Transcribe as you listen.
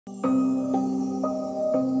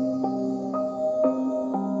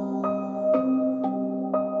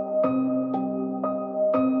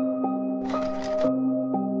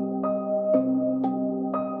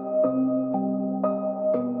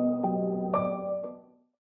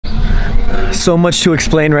so much to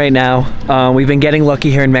explain right now. We've been getting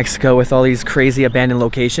lucky here in Mexico with all these crazy abandoned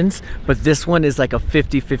locations, but this one is like a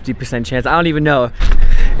 50% chance. I don't even know.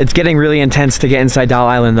 It's getting really intense to get inside Doll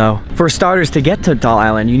Island though. For starters, to get to Doll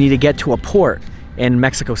Island, you need to get to a port in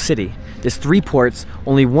Mexico City. There's 3 ports,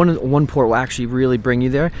 only one port will actually really bring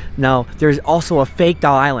you there. Now, there's also a fake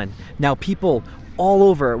Doll Island. Now, people all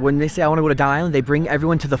over, when they say I want to go to Doll Island, they bring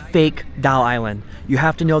everyone to the fake Doll Island. You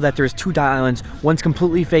have to know that there's 2 Doll Islands. One's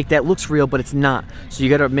completely fake that looks real, but it's not. So you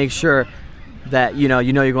gotta make sure that you know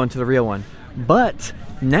you're going to the real one. But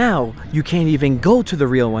now you can't even go to the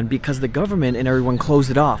real one because the government and everyone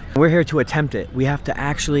closed it off. We're here to attempt it. We have to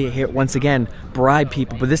actually, once again, bribe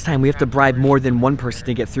people, but this time we have to bribe more than one person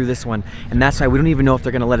to get through this one. And that's why we don't even know if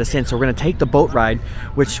they're gonna let us in. So we're gonna take the boat ride,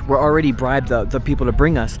 which we're already bribed the people to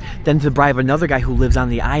bring us, then to bribe another guy who lives on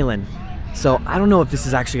the island. So I don't know if this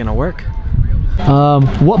is actually gonna work.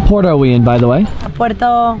 What port are we in, by the way?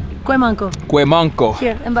 Puerto Cuemanco. Cuemanco.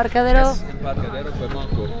 Here, Embarcadero. Yes, Embarcadero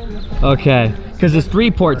Cuemanco. Okay, because there's 3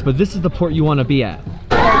 ports, but this is the port you want to be at.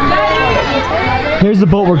 Here's the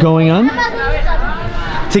boat we're going on.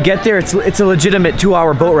 To get there, it's a legitimate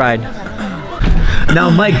 2-hour boat ride. Now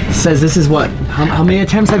Mike says this is what? How many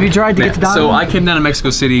attempts have you tried to get to Doll Island? So I came down to Mexico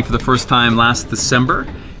City for the first time last December.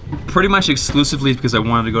 Pretty much exclusively because I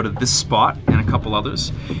wanted to go to this spot and a couple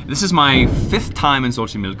others. This is my 5th time in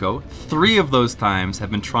Xochimilco. 3 of those times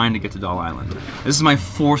have been trying to get to Doll Island. This is my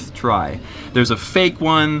 4th try. There's a fake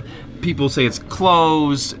one. People say it's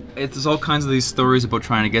closed. There's all kinds of these stories about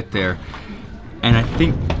trying to get there. And I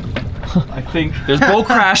think there's boat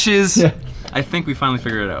crashes. Yeah. I think we finally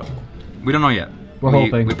figured it out. We don't know yet. We're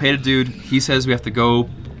hoping. We paid a dude. He says we have to go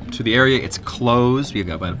to the area. It's closed. We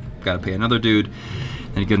got to pay another dude.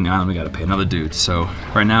 And to get on the island, we gotta pay another dude. So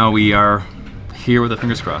right now we are here with our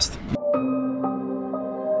fingers crossed.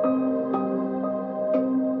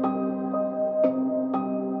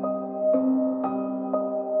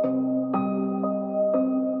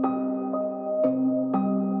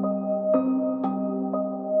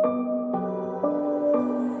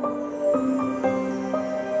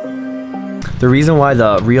 The reason why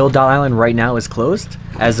the real Doll Island right now is closed,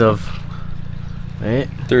 as of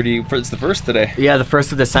it's the 1st today. Yeah, the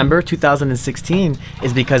 1st of December 2016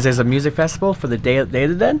 is because there's a music festival for the Day of the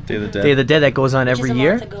Dead? Day of the Dead that goes on every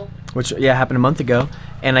year. Which, yeah, happened a month ago.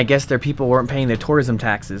 And I guess their people weren't paying their tourism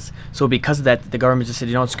taxes. So because of that, the government just said,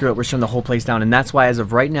 you don't screw it, we're shutting the whole place down. And that's why as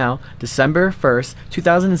of right now, December 1st,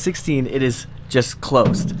 2016, it is just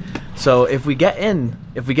closed. So if we get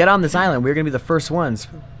on this island, we're gonna be the first ones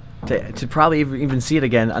to probably even see it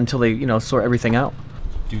again until they, sort everything out.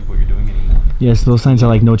 Do what you're doing anymore. Yes, those signs are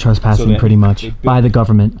like no trespassing, pretty much, by the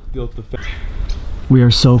government. We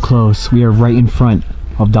are so close. We are right in front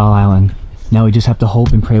of Doll Island. Now we just have to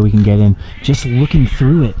hope and pray we can get in. Just looking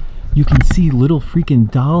through it, you can see little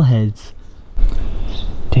freaking doll heads.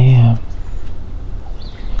 Damn.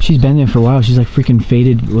 She's been there for a while. She's like freaking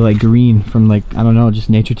faded, like green from like, I don't know, just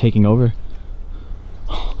nature taking over.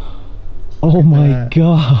 Oh my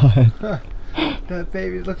god. That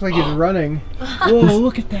baby looks like he's running. Whoa,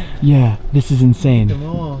 look at that. Yeah, this is insane.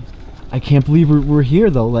 I can't believe we're here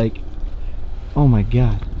though, like, oh my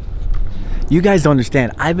god. You guys don't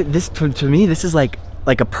understand. To me, this is like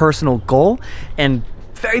a personal goal and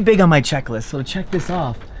very big on my checklist. So check this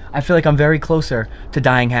off. I feel like I'm very closer to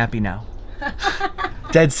dying happy now.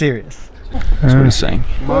 Dead serious. That's what he's saying.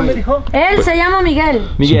 Él se llama Miguel.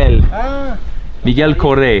 Miguel. Ah. Miguel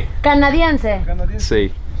Corre. Canadiense.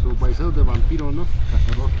 Sí. Su paisano de vampiro, ¿no?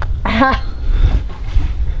 Ajá.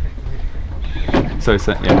 So he's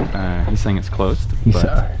saying it's closed, but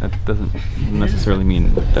that doesn't necessarily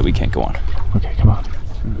mean that we can't go on. Okay, come on.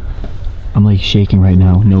 I'm like shaking right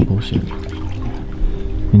now, no bullshit.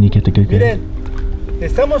 And you get the good guy. Miren,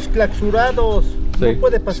 estamos clausurados, no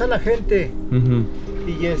puede pasar la gente.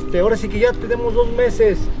 Y ahora sí que ya tenemos 2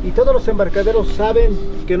 meses y todos los embarcaderos saben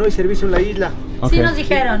que no hay servicio en la isla. Sí nos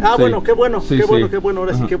dijeron. Ah, bueno, qué bueno, qué bueno,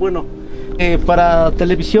 ahora sí, qué bueno. Para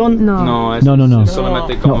televisión, no. No.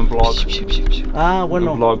 Solamente como un blog. Ah,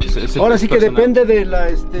 bueno. Blog. Ahora sí que depende de la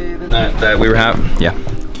that we were having. Yeah.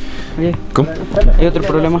 Cool. Hay otro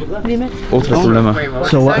problema. Dime. Otro problema.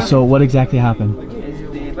 So what exactly happened?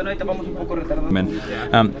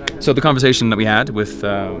 So the conversation that we had with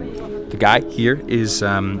the guy here is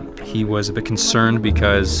he was a bit concerned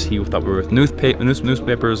because he thought we were with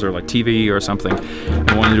newspapers or like TV or something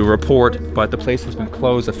and wanted to report, but the place has been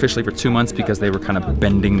closed officially for 2 months because they were kind of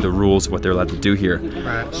bending the rules of what they're allowed to do here.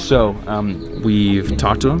 So we've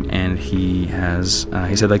talked to him and he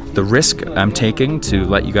said like the risk I'm taking to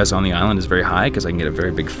let you guys on the island is very high because I can get a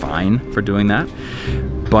very big fine for doing that.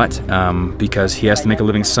 but because he has to make a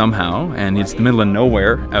living somehow, and it's the middle of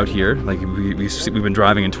nowhere out here. Like we've been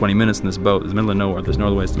driving in 20 minutes in this boat. It's the middle of nowhere. There's no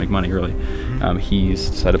other ways to make money really. He's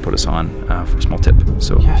decided to put us on for a small tip.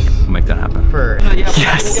 So we'll make that happen.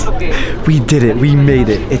 Yes, we did it. We made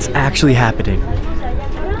it. It's actually happening.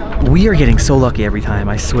 We are getting so lucky every time.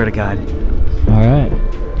 I swear to God. All right.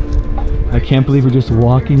 I can't believe we're just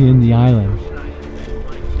walking in the island.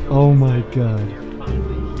 Oh my God.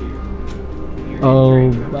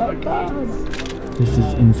 Oh my God. This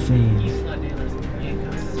is insane.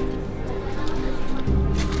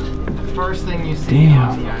 The first thing you see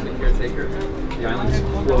on the island. The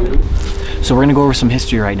island. So we're gonna go over some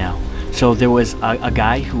history right now. So there was a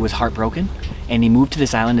guy who was heartbroken, and he moved to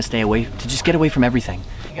this island to stay away, to just get away from everything.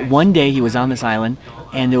 One day he was on this island,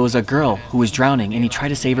 and there was a girl who was drowning, and he tried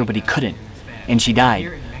to save her, but he couldn't, and she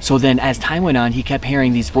died. So then as time went on, he kept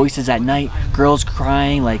hearing these voices at night, girls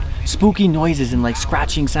crying, like spooky noises and like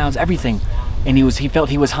scratching sounds, everything. And he felt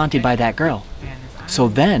he was haunted by that girl. So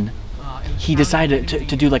then he decided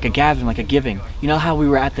to do like a gathering, like a giving. You know how we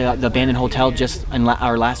were at the abandoned hotel just in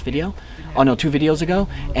our last video? Oh no, 2 videos ago,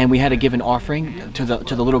 and we had to give an offering to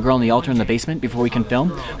the little girl in the altar in the basement before we can film.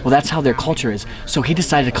 Well, that's how their culture is. So he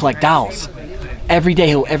decided to collect dolls. Every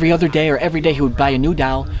day, every other day, or every day he would buy a new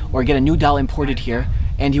doll or get a new doll imported here,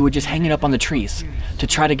 and he would just hang it up on the trees to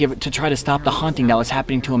try to stop the haunting that was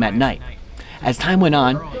happening to him at night. As time went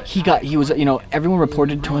on, he was, you know, everyone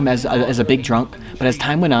reported to him as a big drunk, but as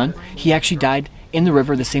time went on, he actually died in the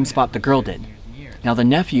river, the same spot the girl did. Now the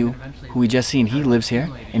nephew, who we just seen, he lives here,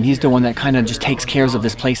 and he's the one that kind of just takes care of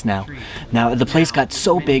this place now. Now the place got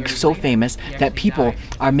so big, so famous, that people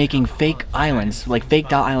are making fake islands, like fake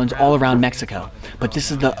doll islands all around Mexico. But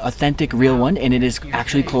this is the authentic, real one, and it is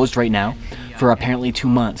actually closed right now for apparently 2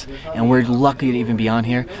 months. And we're lucky to even be on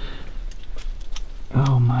here.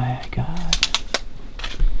 Oh my God.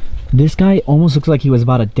 This guy almost looks like he was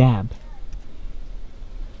about to dab.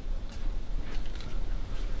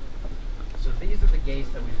 So these are the gates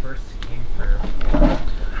that we first came through.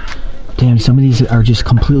 Damn, some of these are just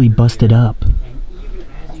completely busted up. And even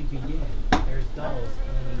as you begin, there's dolls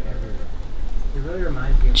hanging everywhere. It really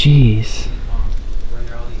reminds me of Jeez. where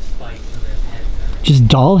there are all these spikes and there's heads. Just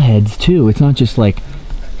doll heads too. It's not just like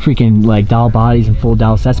freaking like doll bodies and full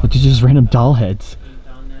doll sets, but there's just random doll heads.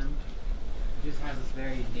 On them. It just has this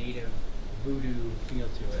very native voodoo feel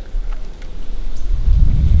to it.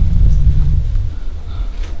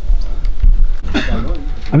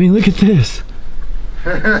 I mean, look at this.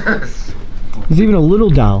 There's even a little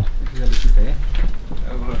doll.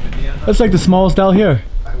 That's like the smallest doll here.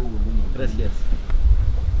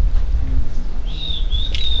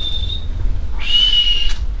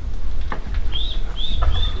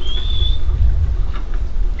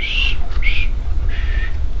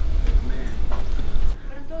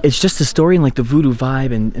 It's just the story and like the voodoo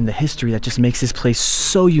vibe and the history that just makes this place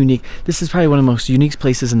so unique. This is probably one of the most unique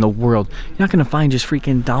places in the world. You're not gonna find just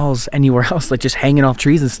freaking dolls anywhere else, like just hanging off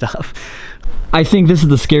trees and stuff. I think this is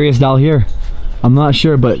the scariest doll here. I'm not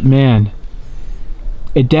sure, but man,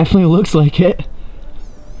 it definitely looks like it.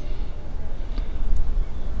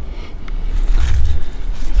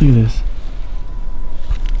 Look at this.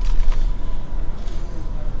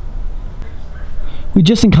 We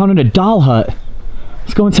just encountered a doll hut.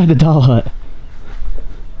 Let's go inside the doll hut.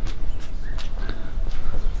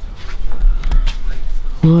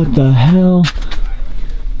 What the hell?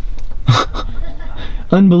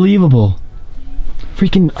 Unbelievable.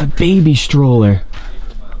 Freaking a baby stroller.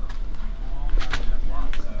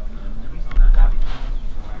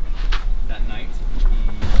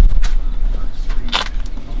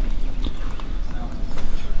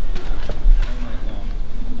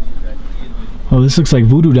 Oh, this looks like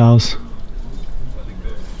voodoo dolls.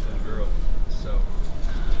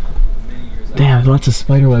 Damn, lots of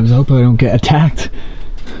spider webs. I hope I don't get attacked.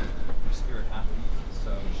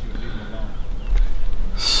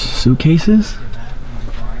 Suitcases?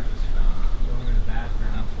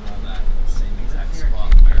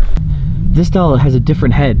 This doll has a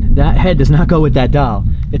different head. That head does not go with that doll.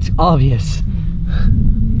 It's obvious.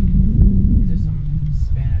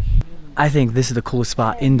 I think this is the coolest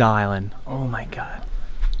spot in Doll Island. Oh my God.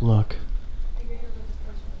 Look.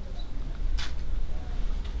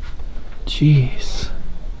 Jeez.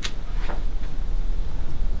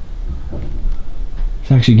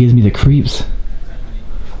 This actually gives me the creeps.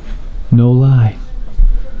 No lie.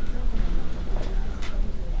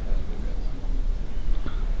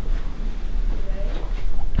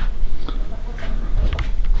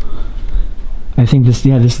 I think this,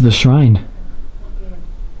 yeah, this is the shrine.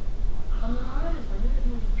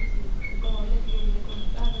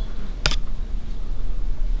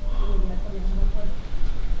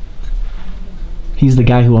 He's the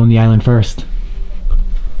guy who owned the island first.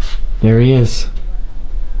 There he is.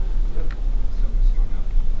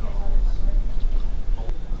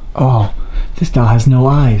 Oh, this doll has no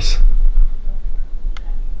eyes.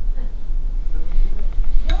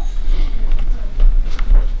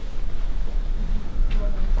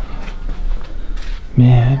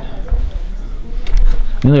 Man.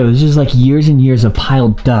 Look, this is like years and years of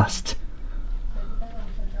piled dust.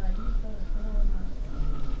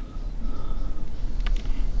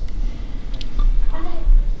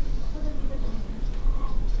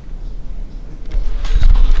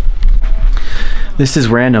 This is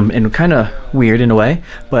random and kind of weird in a way,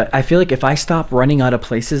 but I feel like if I stop running out of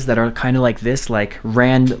places that are kind of like this, like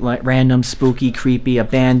random, spooky, creepy,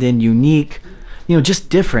 abandoned, unique, you know, just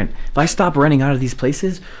different. If I stop running out of these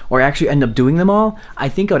places or actually end up doing them all, I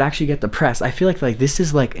think I would actually get depressed. I feel like this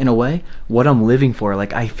is like, in a way, what I'm living for.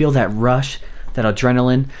 Like I feel that rush, that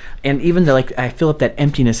adrenaline, and even I fill up that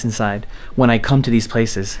emptiness inside when I come to these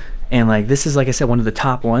places. And like this is, like I said, one of the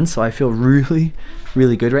top ones, so I feel really,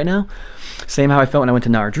 really good right now. Same how I felt when I went to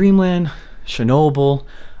Nara Dreamland, Chernobyl.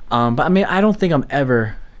 But I mean, I don't think I'm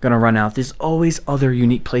ever gonna run out. There's always other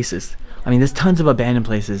unique places. I mean, there's tons of abandoned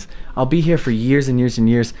places. I'll be here for years and years and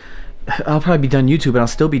years. I'll probably be done YouTube, but I'll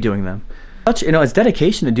still be doing them. You know, it's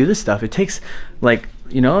dedication to do this stuff. It takes, like,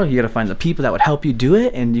 you know, you gotta find the people that would help you do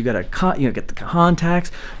it, and you gotta get the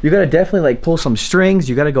contacts. You gotta definitely like pull some strings.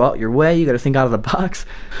 You gotta go out your way. You gotta think out of the box.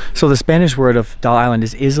 So the Spanish word of Doll Island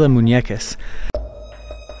is Isla muñecas.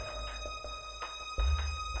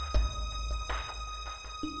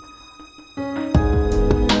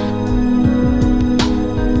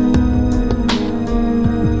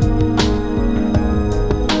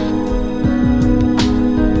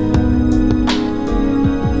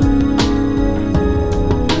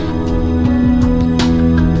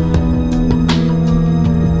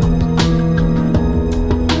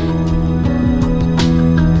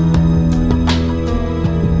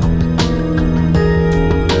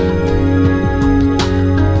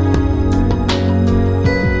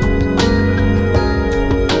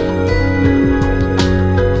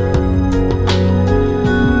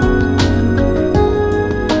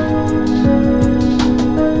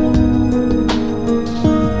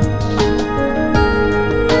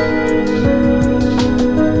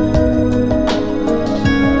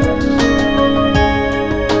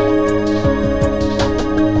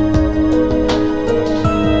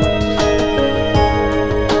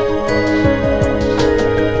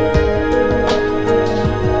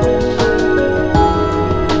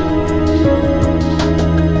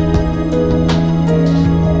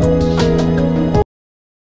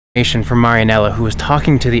 From Marianella, who was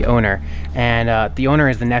talking to the owner, and the owner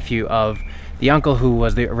is the nephew of the uncle who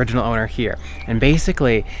was the original owner here. And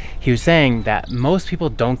basically he was saying that most people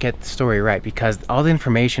don't get the story right because all the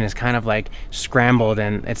information is kind of like scrambled,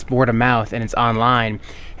 and it's word of mouth and it's online,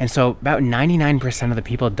 and so about 99% of the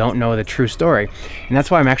people don't know the true story. And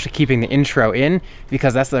that's why I'm actually keeping the intro in,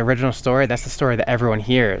 because that's the original story. That's the story that everyone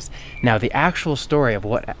hears. Now the actual story of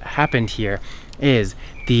what happened here is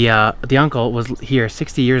the uncle was here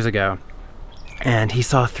 60 years ago, and he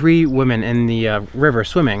saw 3 women in the river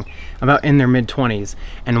swimming, about in their mid-20s,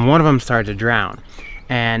 and one of them started to drown.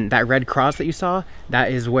 And that red cross that you saw,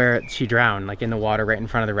 that is where she drowned, like in the water right in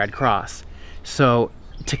front of the red cross. So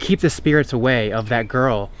to keep the spirits away of that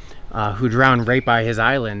girl who drowned right by his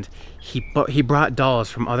island, he brought dolls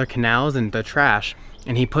from other canals and the trash,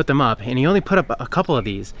 and he put them up, and he only put up a couple of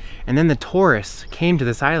these. And then the tourists came to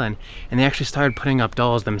this island and they actually started putting up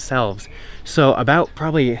dolls themselves. So about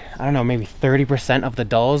probably, I don't know, maybe 30% of the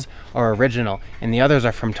dolls are original, and the others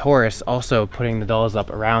are from tourists also putting the dolls up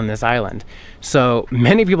around this island. So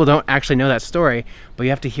many people don't actually know that story, but you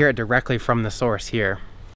have to hear it directly from the source here.